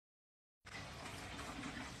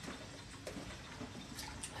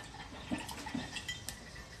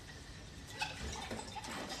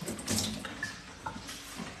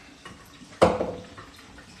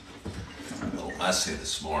messy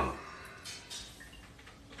this morning.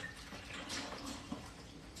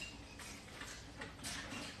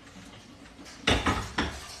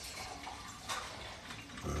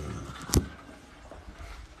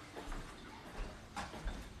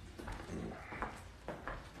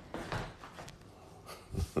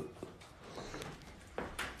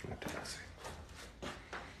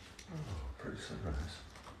 Pretty sunrise.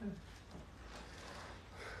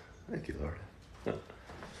 Thank you, Lord.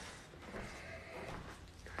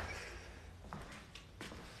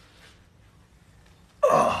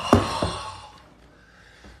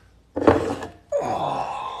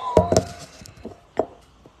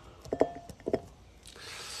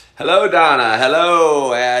 Hello, Donna.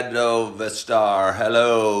 Hello, Adnovistar.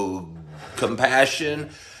 Hello,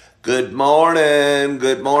 Compassion. Good morning.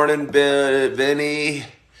 Good morning, Vinny,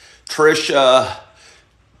 Trisha,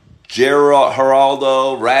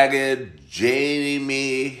 Geraldo, Ragged,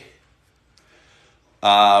 Jamie,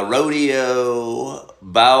 Rodeo,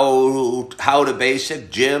 How to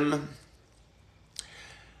Basic, Jim,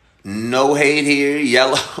 No Hate Here,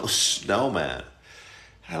 Yellow Snowman.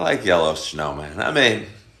 I like Yellow Snowman. I mean,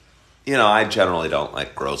 you know, I generally don't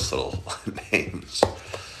like gross little names,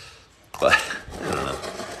 but I don't know.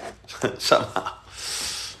 Somehow,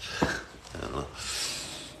 I don't know.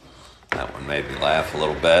 That one made me laugh a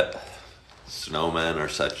little bit. Snowmen are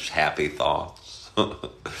such happy thoughts.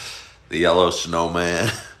 The Yellow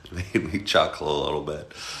Snowman made me chuckle a little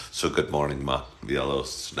bit. So good morning, Yellow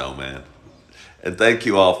Snowman. And thank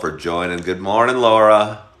you all for joining. Good morning,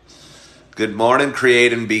 Laura. Good morning,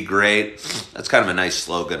 create and be great. That's kind of a nice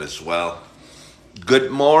slogan as well. Good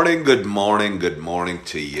morning, good morning, good morning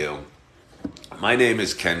to you. My name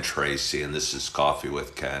is Ken Tracy, and this is Coffee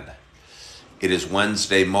with Ken. It is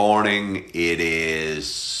Wednesday morning. It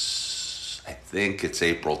is, I think it's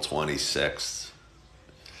April 26th.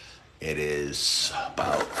 It is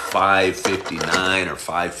about 5:59 or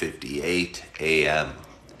 5:58 a.m.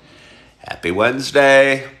 Happy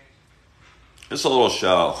Wednesday. It's a little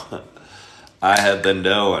show I have been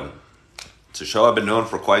doing. It's a show I've been doing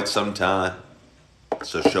for quite some time.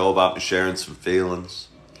 It's a show about me sharing some feelings,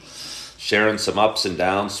 sharing some ups and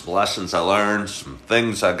downs, some lessons I learned, some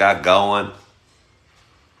things I got going,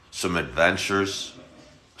 some adventures.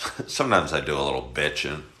 Sometimes I do a little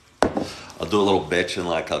bitching. I'll do a little bitching,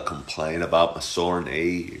 like I'll complain about my sore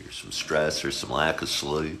knee or some stress or some lack of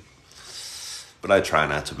sleep. But I try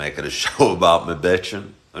not to make it a show about my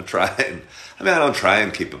bitching. I don't try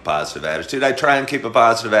and keep a positive attitude. I try and keep a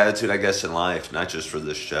positive attitude, I guess, in life, not just for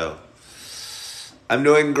this show. I'm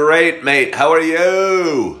doing great, mate. How are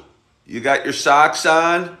you? You got your socks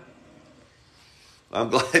on? I'm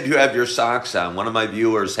glad you have your socks on. One of my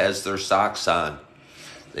viewers has their socks on.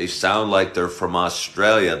 They sound like they're from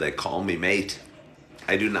Australia. They call me mate.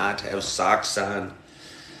 I do not have socks on.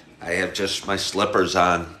 I have just my slippers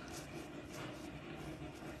on.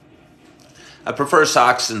 I prefer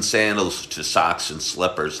socks and sandals to socks and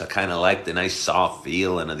slippers. I kind of like the nice soft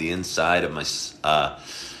feeling of the inside of my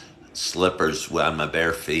slippers on my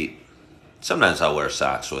bare feet. Sometimes I'll wear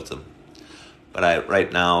socks with them. But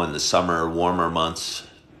right now in the summer, warmer months,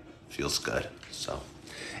 feels good. So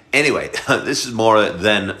anyway, this is more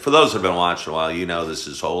than, for those who have been watching a while, you know this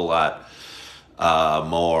is a whole lot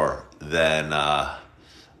more than a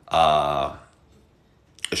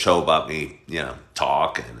show about me,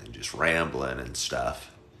 talking and just rambling and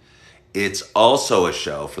stuff. It's also a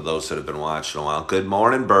show, for those that have been watching a while, good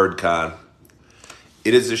morning, BirdCon.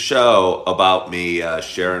 It is a show about me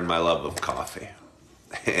sharing my love of coffee.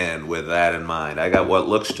 And with that in mind, I got what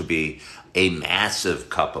looks to be a massive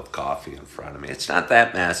cup of coffee in front of me. It's not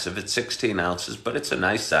that massive. It's 16 ounces, but it's a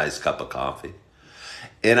nice sized cup of coffee.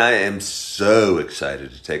 And I am so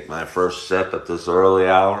excited to take my first sip at this early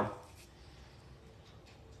hour.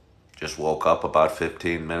 Just woke up about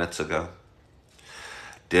 15 minutes ago.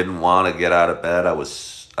 Didn't want to get out of bed.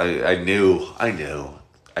 I knew.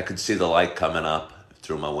 I could see the light coming up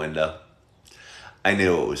through my window. I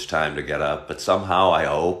knew it was time to get up, but somehow I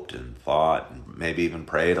hoped and thought and maybe even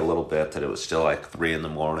prayed a little bit that it was still like 3 in the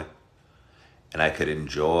morning and I could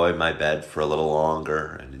enjoy my bed for a little longer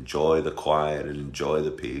and enjoy the quiet and enjoy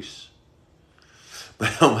the peace.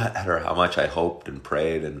 But no matter how much I hoped and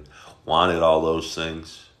prayed and wanted all those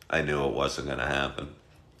things, I knew it wasn't going to happen.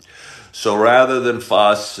 So rather than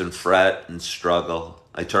fuss and fret and struggle,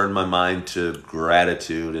 I turned my mind to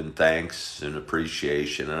gratitude and thanks and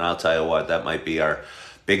appreciation. And I'll tell you what, that might be our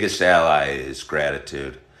biggest ally is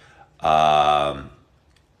gratitude.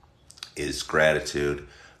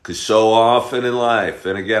 Because so often in life,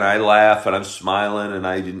 and again, I laugh and I'm smiling and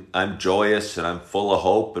I'm joyous and I'm full of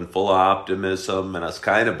hope and full of optimism. And I was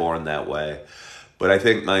kind of born that way. But I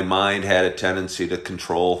think my mind had a tendency to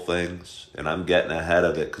control things, and I'm getting ahead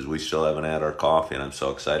of it because we still haven't had our coffee, and I'm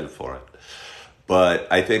so excited for it. But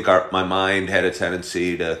I think my mind had a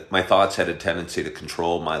tendency to, my thoughts had a tendency to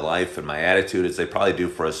control my life and my attitude, as they probably do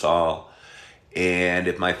for us all. And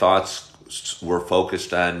if my thoughts were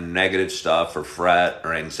focused on negative stuff or fret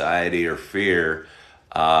or anxiety or fear,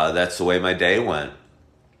 that's the way my day went.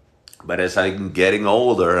 But as I'm getting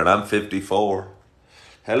older, and I'm 54,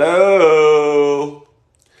 hello,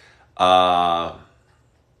 I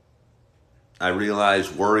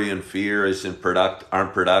realize worry and fear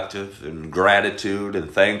aren't productive, and gratitude and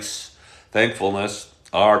thankfulness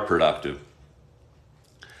are productive.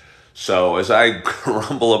 So as I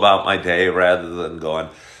grumble about my day, rather than going,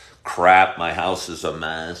 crap, my house is a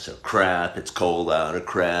mess, or crap, it's cold out, or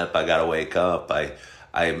crap, I gotta wake up,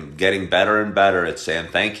 I'm getting better and better at saying,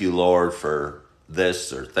 thank you, Lord, for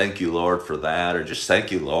this, or thank you, Lord, for that, or just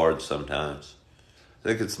thank you, Lord, sometimes. I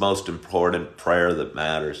think it's the most important prayer that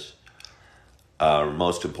matters.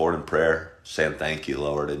 Most important prayer, saying thank you,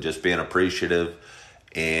 Lord, and just being appreciative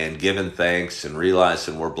and giving thanks and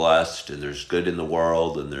realizing we're blessed and there's good in the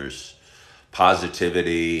world and there's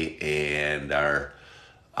positivity, and our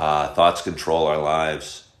thoughts control our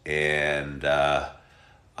lives. And,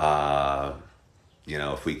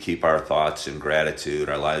 if we keep our thoughts in gratitude,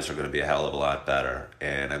 our lives are going to be a hell of a lot better,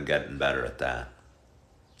 and I'm getting better at that.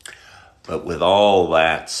 But with all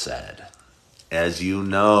that said, as you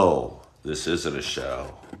know, this isn't a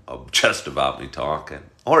show of just about me talking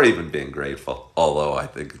or even being grateful, although I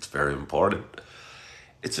think it's very important.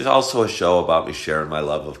 It's also a show about me sharing my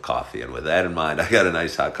love of coffee. And with that in mind, I got a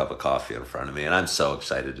nice hot cup of coffee in front of me, and I'm so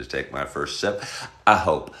excited to take my first sip. I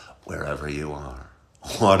hope wherever you are,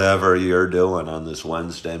 whatever you're doing on this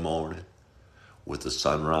Wednesday morning with the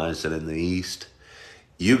sun rising in the east,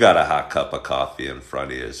 you got a hot cup of coffee in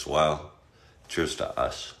front of you as well. Cheers to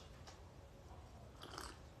us.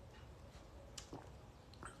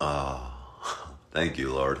 Thank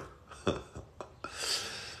you, Lord.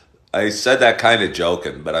 I said that kind of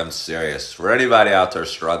joking, but I'm serious. For anybody out there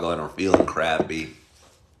struggling or feeling crappy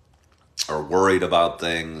or worried about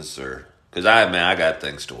things, or because I got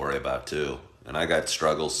things to worry about too, and I got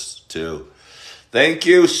struggles too. Thank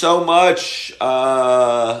you so much,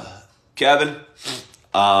 Kevin.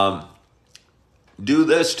 Do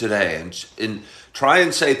this today and try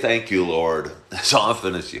and say thank you, Lord, as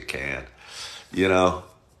often as you can.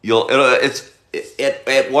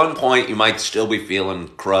 At one point you might still be feeling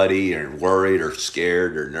cruddy or worried or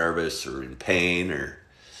scared or nervous or in pain or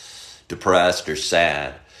depressed or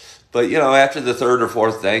sad. But, after the third or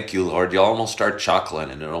fourth thank you, Lord, you'll almost start chuckling,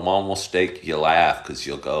 and it'll almost make you laugh, because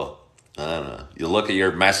you'll go, I don't know, you'll look at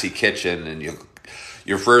your messy kitchen, and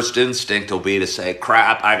your first instinct will be to say,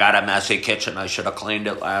 crap, I got a messy kitchen, I should have cleaned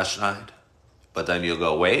it last night. But then you'll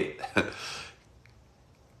go, wait,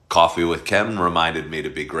 Coffee with Ken reminded me to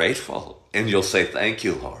be grateful. And you'll say, thank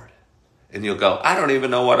you, Lord. And you'll go, I don't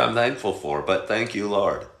even know what I'm thankful for, but thank you,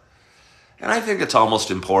 Lord. And I think it's almost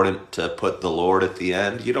important to put the Lord at the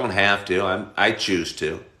end. You don't have to. I choose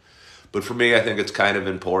to. But for me, I think it's kind of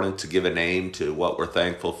important to give a name to what we're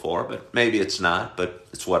thankful for. But maybe it's not, but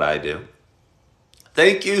it's what I do.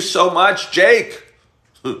 Thank you so much, Jake.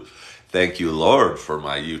 Thank you, Lord, for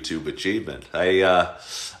my YouTube achievement. I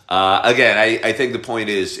think the point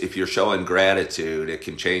is, if you're showing gratitude, it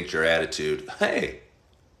can change your attitude. Hey.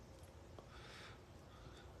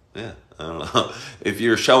 Yeah, I don't know. If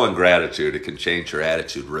you're showing gratitude, it can change your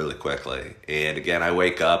attitude really quickly. And again, I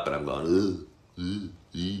wake up and I'm going, and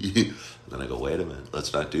then I go, wait a minute,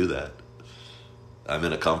 let's not do that. I'm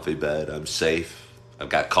in a comfy bed. I'm safe. I've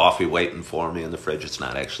got coffee waiting for me in the fridge. It's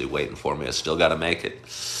not actually waiting for me. I still got to make it.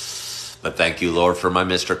 But thank you, Lord, for my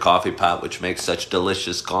Mr. Coffee Pot, which makes such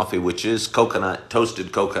delicious coffee, which is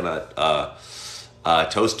toasted coconut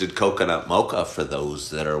mocha, for those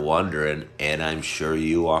that are wondering, and I'm sure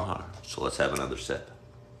you are. So let's have another sip.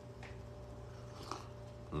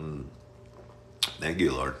 Thank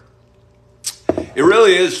you, Lord. It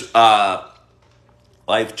really is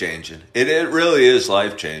life-changing. It really is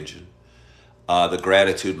life-changing. The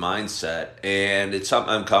gratitude mindset, and it's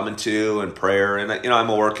something I'm coming to in prayer, and I'm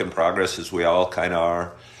a work in progress, as we all kind of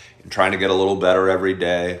are, and trying to get a little better every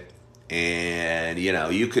day. And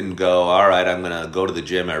you can go, all right, I'm gonna go to the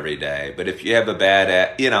gym every day, but if you have a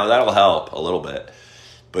bad that'll help a little bit.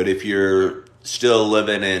 But if you're still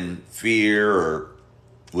living in fear or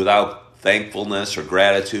without thankfulness or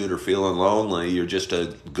gratitude or feeling lonely, you're just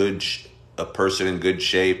a person in good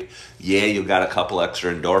shape. Yeah, you got a couple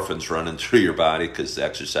extra endorphins running through your body because the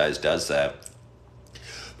exercise does that.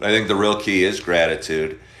 But I think the real key is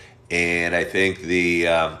gratitude. And I think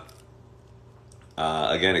the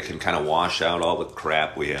Again, it can kind of wash out all the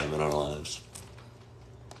crap we have in our lives.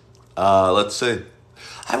 Let's see.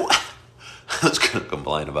 I was going to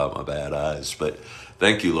complain about my bad eyes, but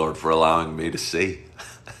thank you, Lord, for allowing me to see.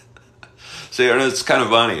 See, and it's kind of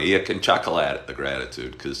funny. You can chuckle at it, the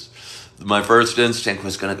gratitude, because my first instinct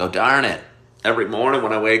was going to go, darn it. Every morning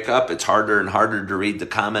when I wake up, it's harder and harder to read the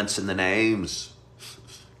comments and the names.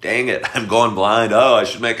 Dang it, I'm going blind. Oh, I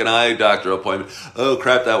should make an eye doctor appointment. Oh,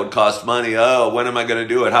 crap, that would cost money. Oh, when am I going to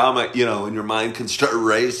do it? How am I, and your mind can start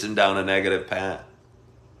racing down a negative path.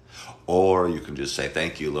 Or you can just say,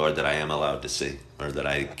 thank you, Lord, that I am allowed to see, or that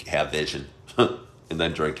I have vision, and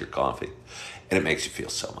then drink your coffee. And it makes you feel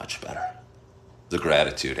so much better. The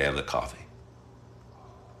gratitude and the coffee.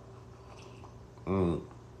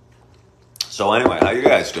 So anyway, how you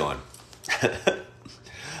guys doing?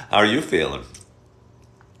 How are you feeling?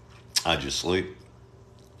 How'd you sleep?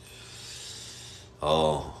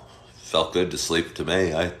 Oh, felt good to sleep to me.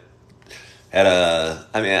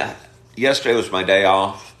 Yesterday was my day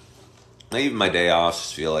off. Even my day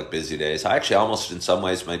offs feel like busy days. Actually, almost in some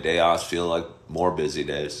ways, my day offs feel like more busy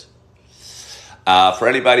days. For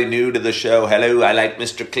anybody new to the show, hello, I like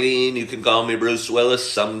Mr. Clean. You can call me Bruce Willis.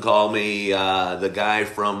 Some call me the guy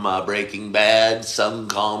from Breaking Bad. Some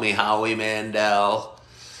call me Howie Mandel.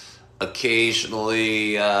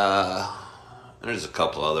 Occasionally, there's a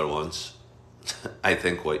couple other ones. I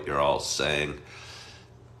think what you're all saying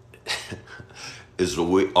is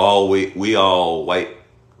we all white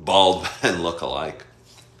bald men look alike.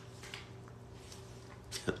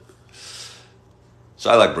 So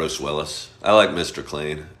I like Bruce Willis. I like Mr.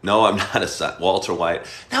 Clean. No, I'm not a son. Walter White.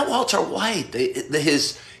 Not Walter White.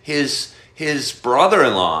 His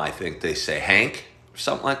brother-in-law, I think they say, Hank, or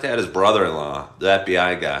something like that. His brother-in-law, the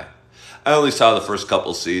FBI guy. I only saw the first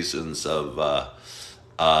couple seasons of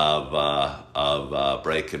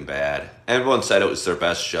Breaking Bad. Everyone said it was their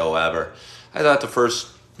best show ever. I thought the first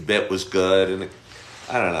bit was good, and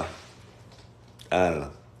I don't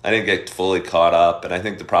know. I didn't get fully caught up, and I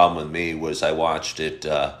think the problem with me was I watched it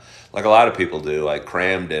like a lot of people do. I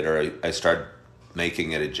crammed it, or I started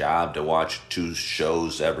making it a job to watch 2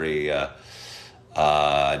 shows every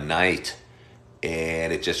night,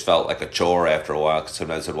 and it just felt like a chore after a while, because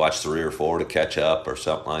sometimes I'd watch 3 or 4 to catch up or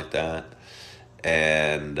something like that.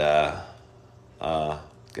 And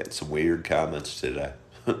getting some weird comments today.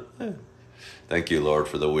 Thank you, Lord,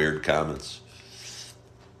 for the weird comments.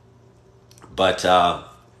 But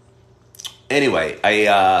anyway,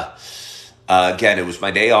 again, it was my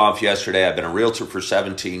day off yesterday. I've been a realtor for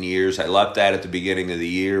 17 years. I left that at the beginning of the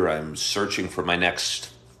year. I'm searching for my next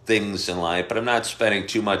things in life, but I'm not spending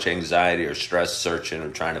too much anxiety or stress searching or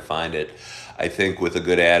trying to find it. I think with a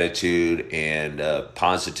good attitude and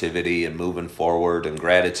positivity and moving forward and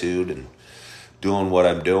gratitude and doing what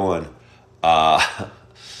I'm doing, I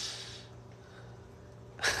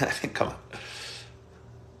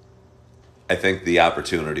think the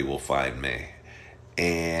opportunity will find me.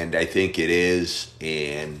 And I think it is.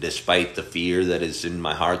 And despite the fear that is in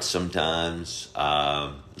my heart sometimes,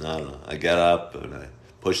 I don't know, I get up and I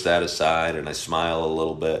push that aside and I smile a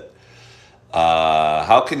little bit.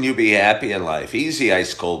 How can you be happy in life? Easy,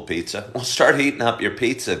 ice cold pizza. Well, start heating up your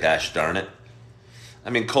pizza, gosh darn it. I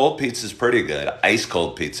mean, cold pizza is pretty good. Ice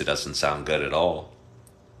cold pizza doesn't sound good at all.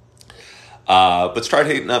 But start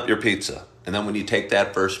heating up your pizza. And then when you take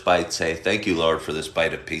that first bite, say, thank you, Lord, for this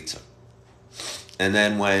bite of pizza. And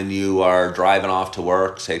then when you are driving off to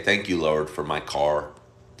work, say, thank you, Lord, for my car.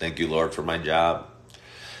 Thank you, Lord, for my job.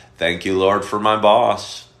 Thank you, Lord, for my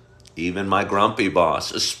boss. Even my grumpy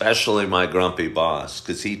boss, especially my grumpy boss,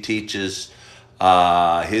 because he teaches,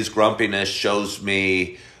 his grumpiness shows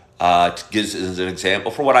me, gives as an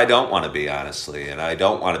example for what I don't want to be, honestly. And I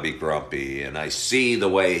don't want to be grumpy. And I see the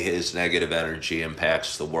way his negative energy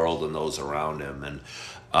impacts the world and those around him. And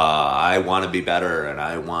I want to be better. And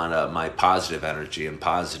I want my positive energy and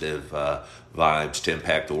positive vibes to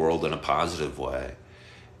impact the world in a positive way.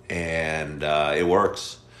 And it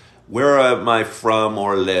works. Where am I from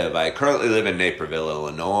or live? I currently live in Naperville,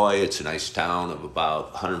 Illinois. It's a nice town of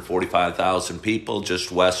about 145,000 people, just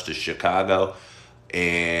west of Chicago.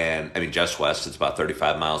 And, just west. It's about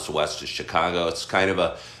 35 miles west of Chicago. It's kind of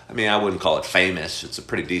I wouldn't call it famous. It's a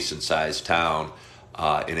pretty decent-sized town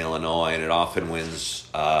in Illinois, and it often wins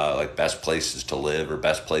like best places to live or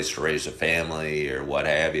best place to raise a family or what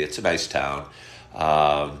have you. It's a nice town.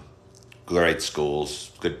 Great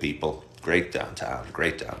schools, good people. Great downtown.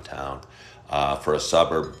 For a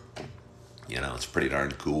suburb, it's pretty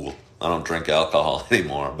darn cool. I don't drink alcohol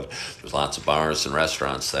anymore, but there's lots of bars and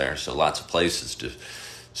restaurants there, so lots of places to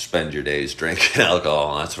spend your days drinking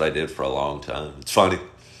alcohol. That's what I did for a long time. It's funny.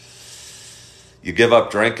 You give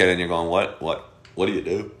up drinking and you're going, what do you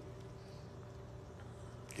do?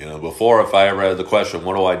 You know, before, if I ever had the question,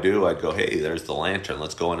 what do? I'd go, hey, there's the lantern.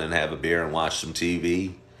 Let's go in and have a beer and watch some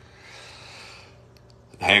TV.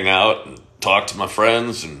 Hang out and talk to my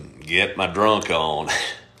friends and get my drunk on.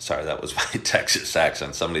 Sorry, that was my Texas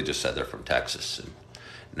accent. Somebody just said they're from Texas. And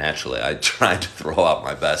naturally, I tried to throw out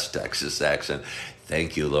my best Texas accent.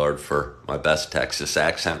 Thank you, Lord, for my best Texas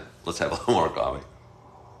accent. Let's have a little more coffee.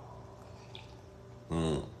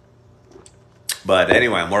 But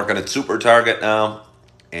anyway, I'm working at Super Target now.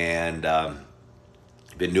 And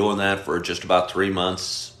been doing that for just about 3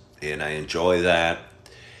 months. And I enjoy that.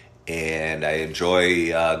 And I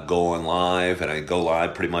enjoy going live. And I go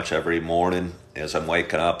live pretty much every morning as I'm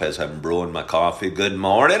waking up, as I'm brewing my coffee. Good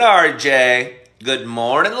morning, RJ. Good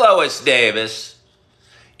morning, Lois Davis.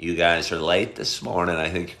 You guys are late this morning. I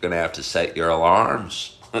think you're going to have to set your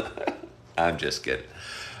alarms. I'm just kidding.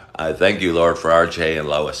 Thank you, Lord, for RJ and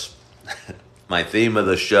Lois. My theme of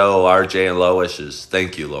the show, RJ and Lois, is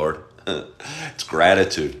thank you, Lord. It's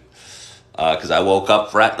gratitude. Because I woke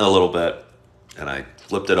up fretting a little bit. And I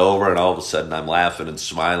flipped it over, and all of a sudden I'm laughing and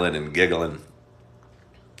smiling and giggling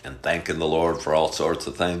and thanking the Lord for all sorts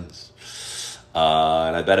of things.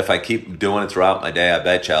 And I bet if I keep doing it throughout my day, I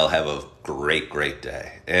bet you I'll have a great, great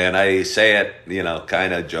day. And I say it, you know,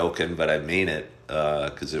 kind of joking, but I mean it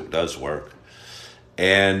because it does work.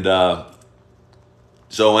 And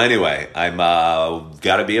so anyway, I'm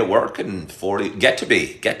got to be at work in 40. Get to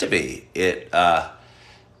be.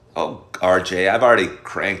 Oh, RJ, I've already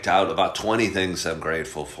cranked out about 20 things I'm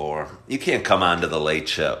grateful for. You can't come on to the late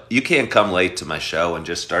show. You can't come late to my show and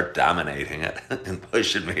just start dominating it and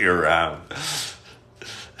pushing me around.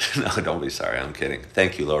 No, don't be sorry. I'm kidding.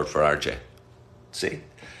 Thank you, Lord, for RJ. See?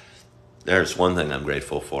 There's one thing I'm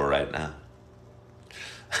grateful for right now.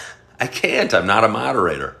 I can't. I'm not a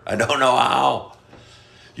moderator. I don't know how.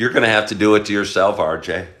 You're going to have to do it to yourself,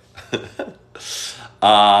 RJ.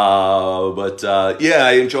 Yeah,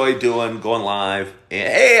 I enjoy going live.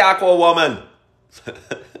 And, hey, Aqua Woman. I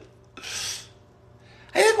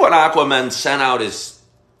think when Aquaman sent out his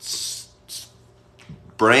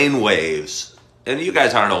brain waves, and you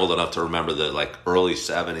guys aren't old enough to remember the early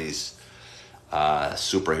 70s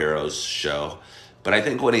superheroes show, but I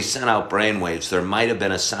think when he sent out brainwaves, there might have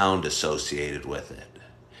been a sound associated with it.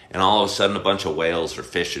 And all of a sudden, a bunch of whales or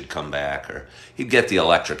fish would come back, or he'd get the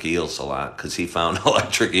electric eels a lot because he found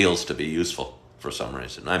electric eels to be useful for some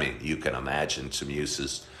reason. I mean, you can imagine some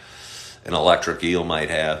uses an electric eel might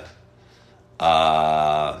have.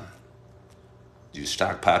 Do you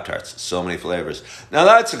stock Pop-Tarts? So many flavors. Now,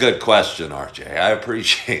 that's a good question, RJ. I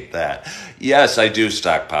appreciate that. Yes, I do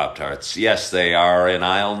stock Pop-Tarts. Yes, they are in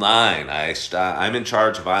aisle 9. I'm in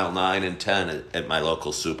charge of aisle 9 and 10 at my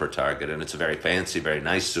local Super Target, and it's a very fancy, very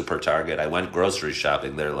nice Super Target. I went grocery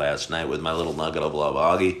shopping there last night with my little nugget of love,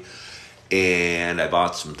 Augie, and I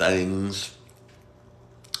bought some things.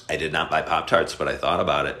 I did not buy Pop-Tarts, but I thought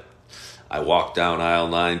about it. I walked down aisle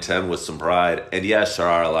 9, 10 with some pride. And yes, there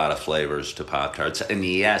are a lot of flavors to Pop-Tarts. And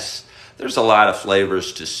yes, there's a lot of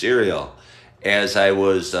flavors to cereal. As I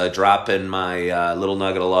was dropping my little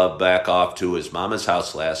nugget of love back off to his mama's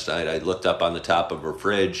house last night, I looked up on the top of her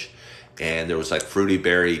fridge, and there was Fruity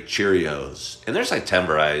Berry Cheerios. And there's 10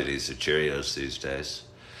 varieties of Cheerios these days.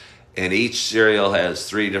 And each cereal has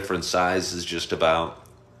 3 different sizes just about.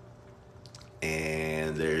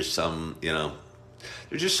 And there's some,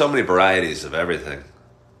 there's just so many varieties of everything.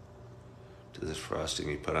 To this frosting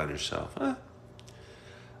you put on yourself. Huh?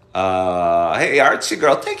 Hey, Artsy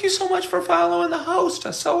Girl, thank you so much for following the host.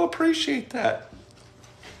 I so appreciate that.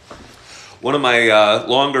 One of my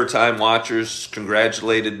longer time watchers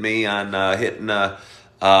congratulated me on hitting a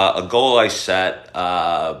goal I set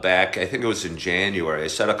back, I think it was in January. I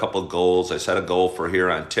set a couple of goals. I set a goal for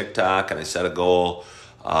here on TikTok, and I set a goal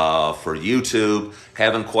for YouTube.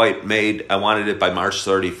 Haven't quite made, I wanted it by March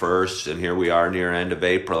 31st, and here we are near end of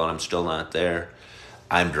April, and I'm still not there.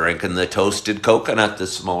 I'm drinking the toasted coconut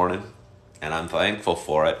this morning, and I'm thankful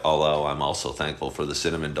for it, although I'm also thankful for the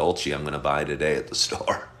cinnamon dolce I'm going to buy today at the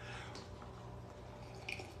store.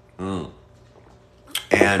 And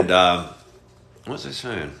what was I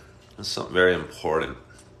saying? That's something very important.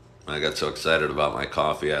 I got so excited about my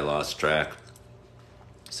coffee, I lost track.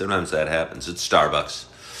 Sometimes that happens. It's Starbucks.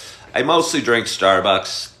 I mostly drink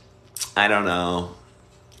Starbucks. I don't know.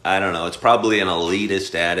 It's probably an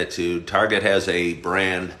elitist attitude. Target has a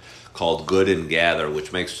brand called Good and Gather,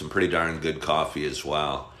 which makes some pretty darn good coffee as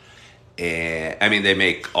well. And I mean, they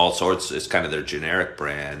make all sorts. It's kind of their generic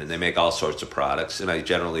brand, and they make all sorts of products. And I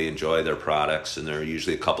generally enjoy their products, and they're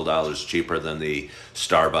usually a couple dollars cheaper than the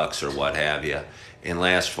Starbucks or what have you. And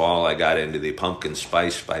last fall, I got into the pumpkin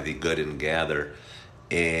spice by the Good and Gather.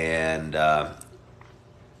 And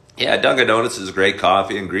yeah, Dunkin' Donuts is a great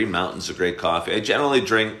coffee, and Green Mountain's a great coffee. I generally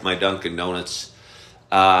drink my Dunkin' Donuts.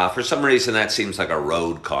 For some reason, that seems like a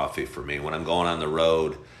road coffee for me when I'm going on the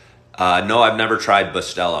road. No, I've never tried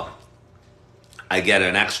Bustelo. I get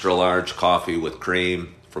an extra large coffee with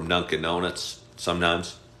cream from Dunkin' Donuts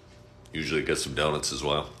sometimes. Usually get some donuts as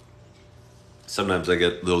well. Sometimes I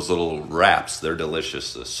get those little wraps. They're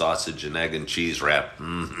delicious. The sausage and egg and cheese wrap.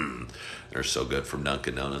 They're so good from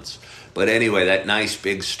Dunkin' Donuts. But anyway, that nice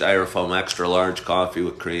big styrofoam extra large coffee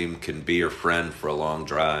with cream can be your friend for a long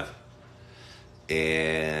drive.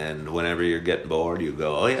 And whenever you're getting bored, you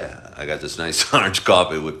go, oh yeah, I got this nice large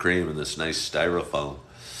coffee with cream and this nice styrofoam.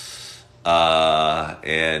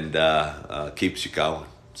 And keeps you going.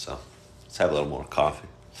 So let's have a little more coffee.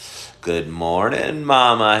 Good morning,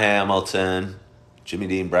 Mama Hamilton. Jimmy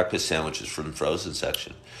Dean breakfast sandwiches from the frozen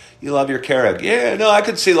section. You love your Keurig. Yeah, no, I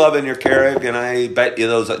could see loving your Keurig, and I bet you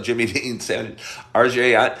those Jimmy Dean sandwiches.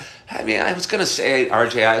 RJ, I was going to say,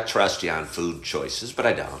 RJ, I trust you on food choices, but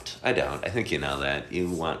I don't. I think you know that. You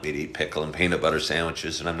want me to eat pickle and peanut butter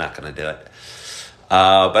sandwiches, and I'm not going to do it.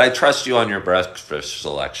 But I trust you on your breakfast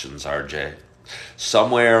selections, RJ.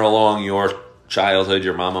 Somewhere along your childhood,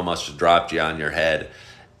 your mama must have dropped you on your head.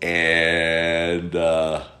 And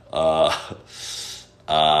I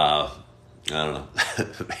don't know,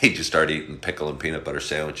 made you start eating pickle and peanut butter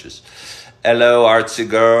sandwiches. Hello, artsy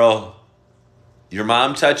girl. Your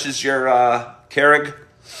mom touches your Keurig?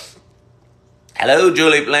 Hello,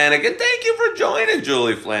 Julie Flanagan. Thank you for joining,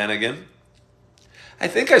 Julie Flanagan. I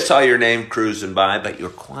think I saw your name cruising by, but you're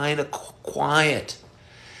kind of quiet.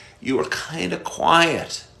 You were kind of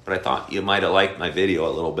quiet, but I thought you might have liked my video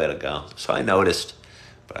a little bit ago, so I noticed.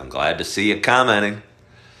 But I'm glad to see you commenting.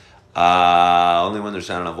 Only when there's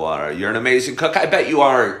not enough water. You're an amazing cook. I bet you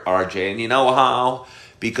are, RJ. And you know how?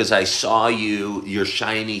 Because I saw your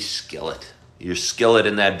shiny skillet. Your skillet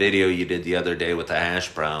in that video you did the other day with the hash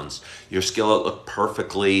browns. Your skillet looked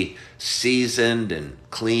perfectly seasoned and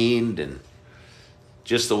cleaned and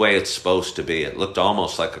just the way it's supposed to be. It looked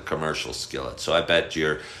almost like a commercial skillet. So I bet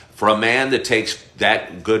for a man that takes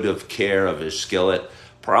that good of care of his skillet,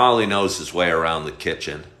 probably knows his way around the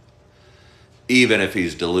kitchen, even if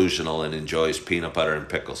he's delusional and enjoys peanut butter and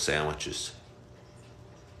pickle sandwiches.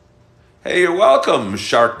 Hey, you're welcome,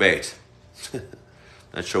 shark bait.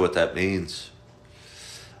 Not sure what that means.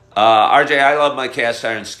 RJ, I love my cast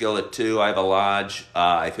iron skillet too. I have a Lodge.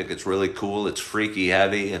 I think it's really cool. It's freaky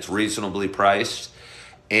heavy. It's reasonably priced.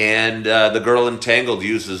 And the girl in Tangled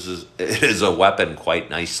uses it as a weapon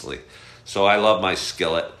quite nicely. So I love my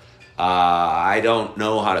skillet. I don't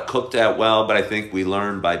know how to cook that well, but I think we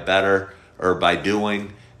learn by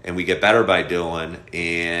doing, and we get better by doing.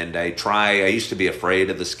 And I used to be afraid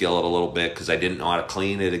of the skillet a little bit because I didn't know how to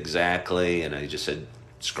clean it exactly. And I just said,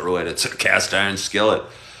 screw it, it's a cast iron skillet.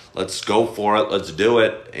 Let's go for it, let's do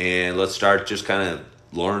it, and let's start just kind of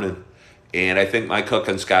learning. And I think my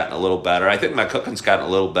cooking's gotten a little better. I think my cooking's gotten a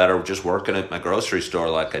little better just working at my grocery store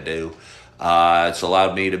like I do. It's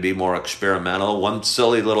allowed me to be more experimental. One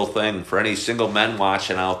silly little thing for any single men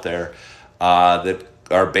watching out there that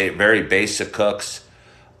are very basic cooks.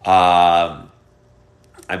 I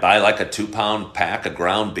buy like a 2-pound pack of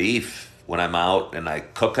ground beef when I'm out, and I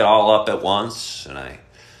cook it all up at once, and I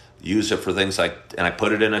use it for things and I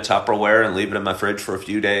put it in a Tupperware and leave it in my fridge for a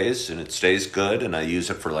few days, and it stays good, and I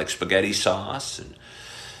use it for like spaghetti sauce and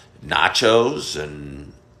nachos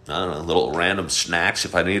and I don't know, little random snacks.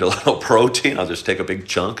 If I need a little protein, I'll just take a big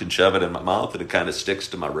chunk and shove it in my mouth, and it kind of sticks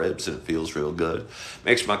to my ribs, and it feels real good.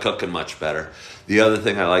 Makes my cooking much better. The other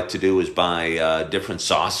thing I like to do is buy different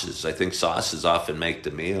sauces. I think sauces often make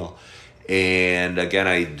the meal. And again,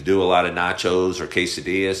 I do a lot of nachos or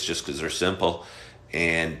quesadillas just because they're simple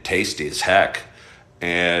and tasty as heck.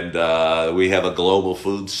 And we have a global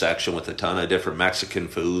food section with a ton of different Mexican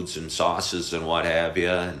foods and sauces and what have you.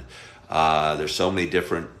 And there's so many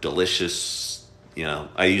different delicious,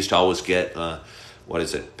 I used to always get,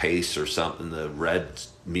 paste or something, the red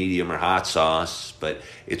medium or hot sauce. But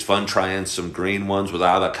it's fun trying some green ones with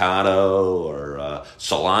avocado or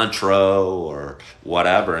cilantro or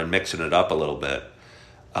whatever and mixing it up a little bit.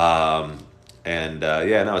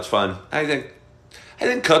 It's fun. I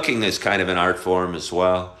think cooking is kind of an art form as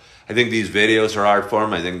well. I think these videos are art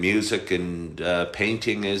form. I think music and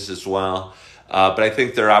painting is as well. But I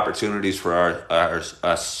think there are opportunities for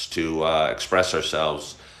us to express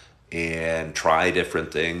ourselves and try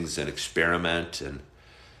different things and experiment. And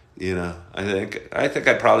I think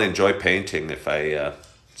I'd probably enjoy painting if I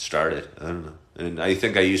started. I don't know. And I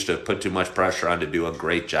think I used to put too much pressure on to do a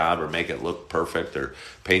great job or make it look perfect or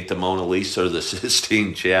paint the Mona Lisa or the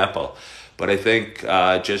Sistine Chapel. But I think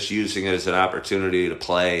just using it as an opportunity to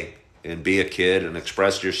play and be a kid and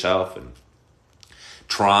express yourself and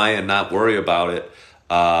try and not worry about it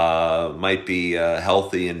might be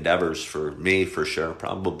healthy endeavors for me, for sure,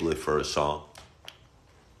 probably for a song.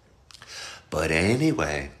 But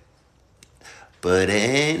anyway,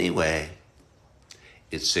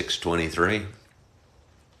 it's 6:23.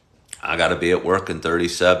 I got to be at work in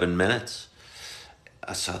 37 minutes.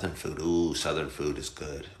 Southern food. Ooh, Southern food is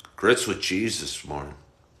good. Grits with cheese this morning.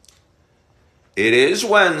 It is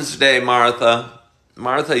Wednesday, Martha.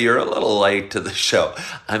 Martha, you're a little late to the show.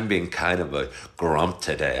 I'm being kind of a grump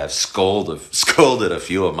today. I've scolded a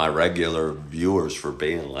few of my regular viewers for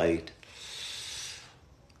being late.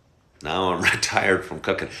 Now I'm retired from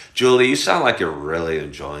cooking. Julie, you sound like you're really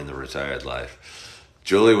enjoying the retired life.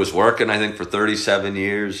 Julie was working, I think, for 37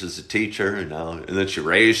 years as a teacher, and then she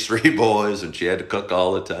raised 3 boys, and she had to cook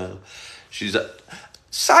all the time. She's a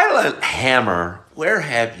silent hammer. Where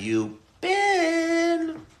have you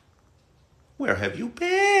been? Where have you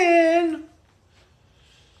been?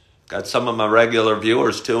 Got some of my regular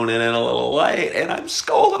viewers tuning in a little late, and I'm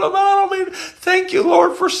scolding them out. I mean, thank you,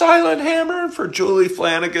 Lord, for Silent Hammer, and for Julie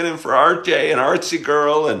Flanagan, and for RJ, and Artsy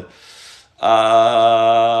Girl, and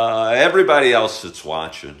everybody else that's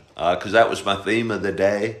watching, because that was my theme of the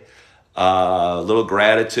day. A little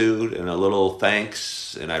gratitude and a little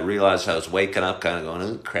thanks, and I realized I was waking up kind of going,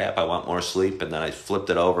 oh, crap, I want more sleep, and then I flipped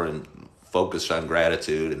it over and focused on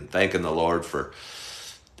gratitude and thanking the Lord for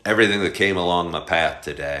everything that came along my path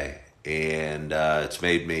today. And it's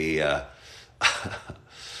made me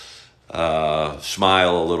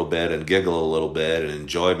smile a little bit and giggle a little bit and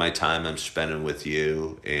enjoy my time I'm spending with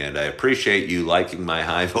you. And I appreciate you liking my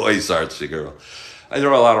high voice, Artsy Girl. I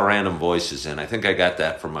throw a lot of random voices in. I think I got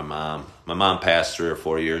that from my mom. My mom passed 3 or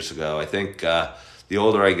 4 years ago. I think the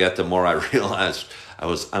older I get, the more I realized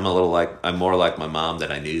I'm more like my mom than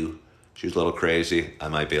I knew. She was a little crazy. I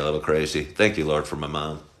might be a little crazy. Thank you, Lord, for my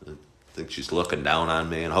mom. I think she's looking down on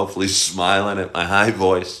me and hopefully smiling at my high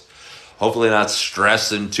voice. Hopefully not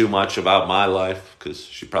stressing too much about my life, because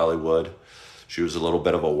she probably would. She was a little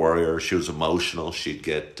bit of a worrier. She was emotional. She'd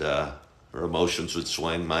get, her emotions would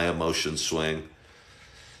swing. My emotions swing.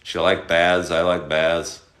 She liked baths. I like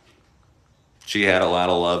baths. She had a lot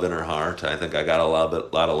of love in her heart. I think I got a lot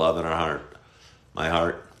of love in her heart. My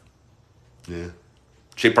heart. Yeah.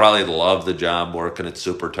 She probably loved the job working at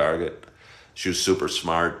Super Target. She was super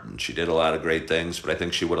smart, and she did a lot of great things, but I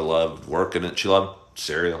think she would have loved working it. She loved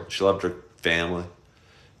cereal. She loved her family.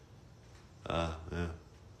 Yeah.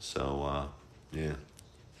 So, yeah.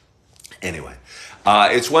 Anyway,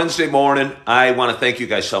 it's Wednesday morning. I want to thank you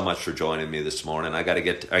guys so much for joining me this morning. I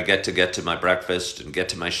get to get to my breakfast and get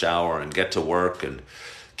to my shower and get to work and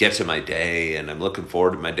get to my day, and I'm looking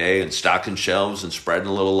forward to my day and stocking shelves and spreading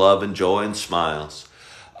a little love and joy and smiles.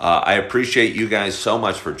 I appreciate you guys so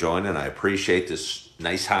much for joining. I appreciate this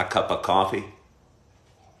nice hot cup of coffee,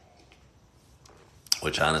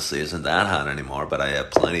 which honestly isn't that hot anymore, but I have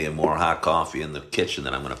plenty of more hot coffee in the kitchen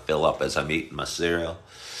that I'm going to fill up as I'm eating my cereal.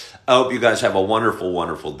 I hope you guys have a wonderful,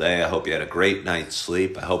 wonderful day. I hope you had a great night's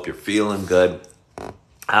sleep. I hope you're feeling good.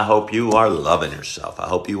 I hope you are loving yourself. I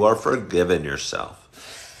hope you are forgiving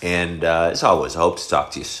yourself. And as always, I hope to talk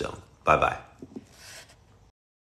to you soon. Bye-bye.